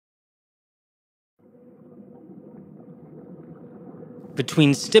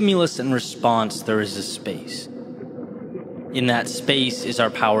Between stimulus and response, there is a space. In that space is our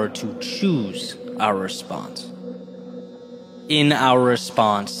power to choose our response. In our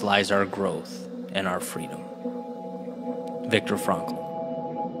response lies our growth and our freedom. Viktor Frankl.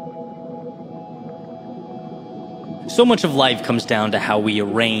 So much of life comes down to how we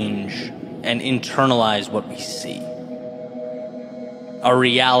arrange and internalize what we see. Our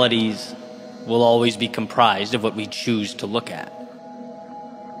realities will always be comprised of what we choose to look at.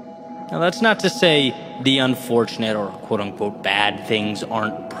 Now, that's not to say the unfortunate or quote-unquote bad things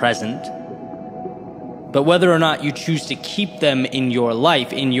aren't present, but whether or not you choose to keep them in your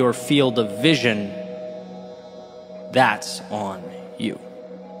life, in your field of vision, that's on you.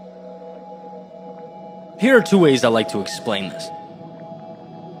 Here are two ways I like to explain this.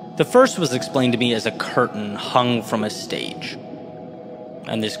 The first was explained to me as a curtain hung from a stage.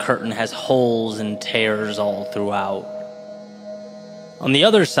 And this curtain has holes and tears all throughout. On the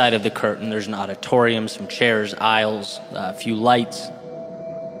other side of the curtain, there's an auditorium, some chairs, aisles, a few lights.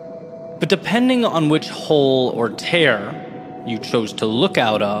 But depending on which hole or tear you chose to look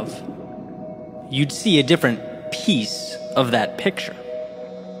out of, you'd see a different piece of that picture.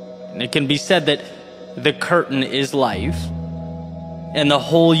 And it can be said that the curtain is life, and the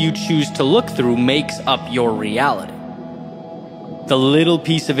hole you choose to look through makes up your reality. The little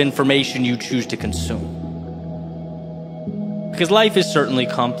piece of information you choose to consume. Because life is certainly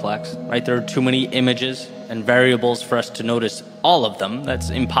complex, right? There are too many images and variables for us to notice all of them. That's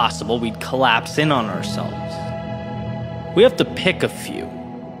impossible. We'd collapse in on ourselves. We have to pick a few.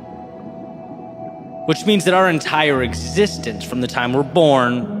 Which means that our entire existence, from the time we're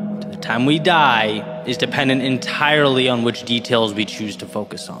born to the time we die, is dependent entirely on which details we choose to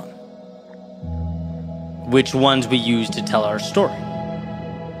focus on. Which ones we use to tell our story.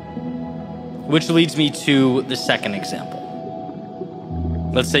 Which leads me to the second example.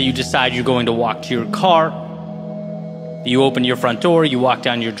 Let's say you decide you're going to walk to your car. You open your front door, you walk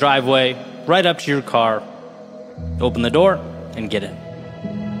down your driveway, right up to your car, open the door, and get in.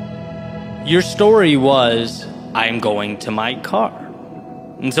 Your story was, I'm going to my car.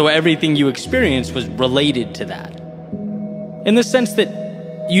 And so everything you experienced was related to that. In the sense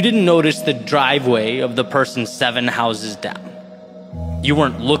that you didn't notice the driveway of the person 7 houses down. You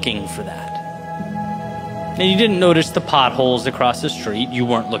weren't looking for that. And you didn't notice the potholes across the street. You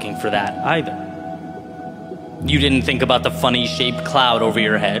weren't looking for that either. You didn't think about the funny shaped cloud over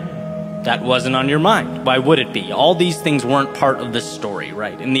your head. That wasn't on your mind. Why would it be? All these things weren't part of the story,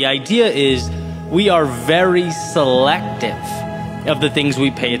 right? And the idea is we are very selective of the things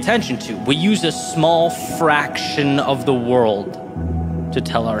we pay attention to. We use a small fraction of the world to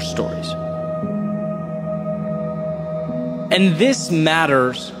tell our stories. And this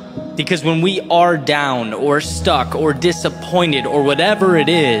matters because when we are down or stuck or disappointed or whatever it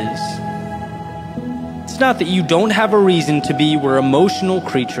is, it's not that you don't have a reason to be. We're emotional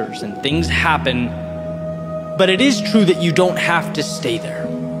creatures and things happen, but it is true that you don't have to stay there.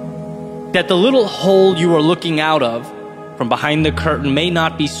 That the little hole you are looking out of from behind the curtain may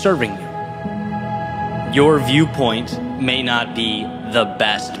not be serving you. Your viewpoint may not be the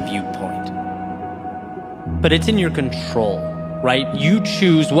best viewpoint, but it's in your control, right? You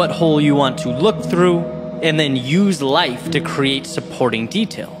choose what hole you want to look through and then use life to create supporting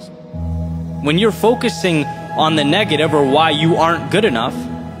details. When you're focusing on the negative or why you aren't good enough,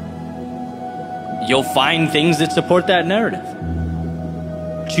 you'll find things that support that narrative.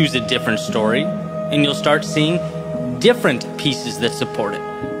 Choose a different story and you'll start seeing different pieces that support it.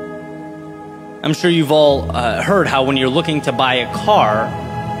 I'm sure you've all heard how when you're looking to buy a car,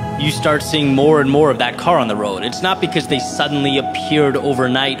 you start seeing more and more of that car on the road. It's not because they suddenly appeared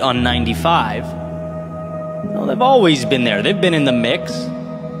overnight on 95. No, they've always been there. They've been in the mix.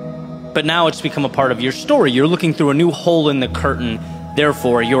 But now it's become a part of your story. You're looking through a new hole in the curtain.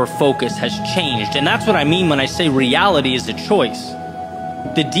 Therefore, your focus has changed. And that's what I mean when I say reality is a choice.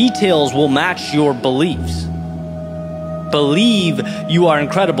 The details will match your beliefs. Believe you are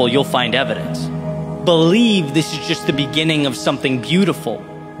incredible, you'll find evidence. Believe this is just the beginning of something beautiful,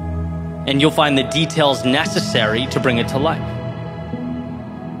 and you'll find the details necessary to bring it to life.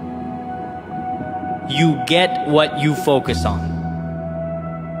 You get what you focus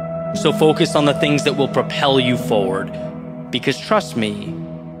on. So focus on the things that will propel you forward, because trust me,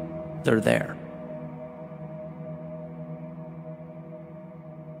 they're there.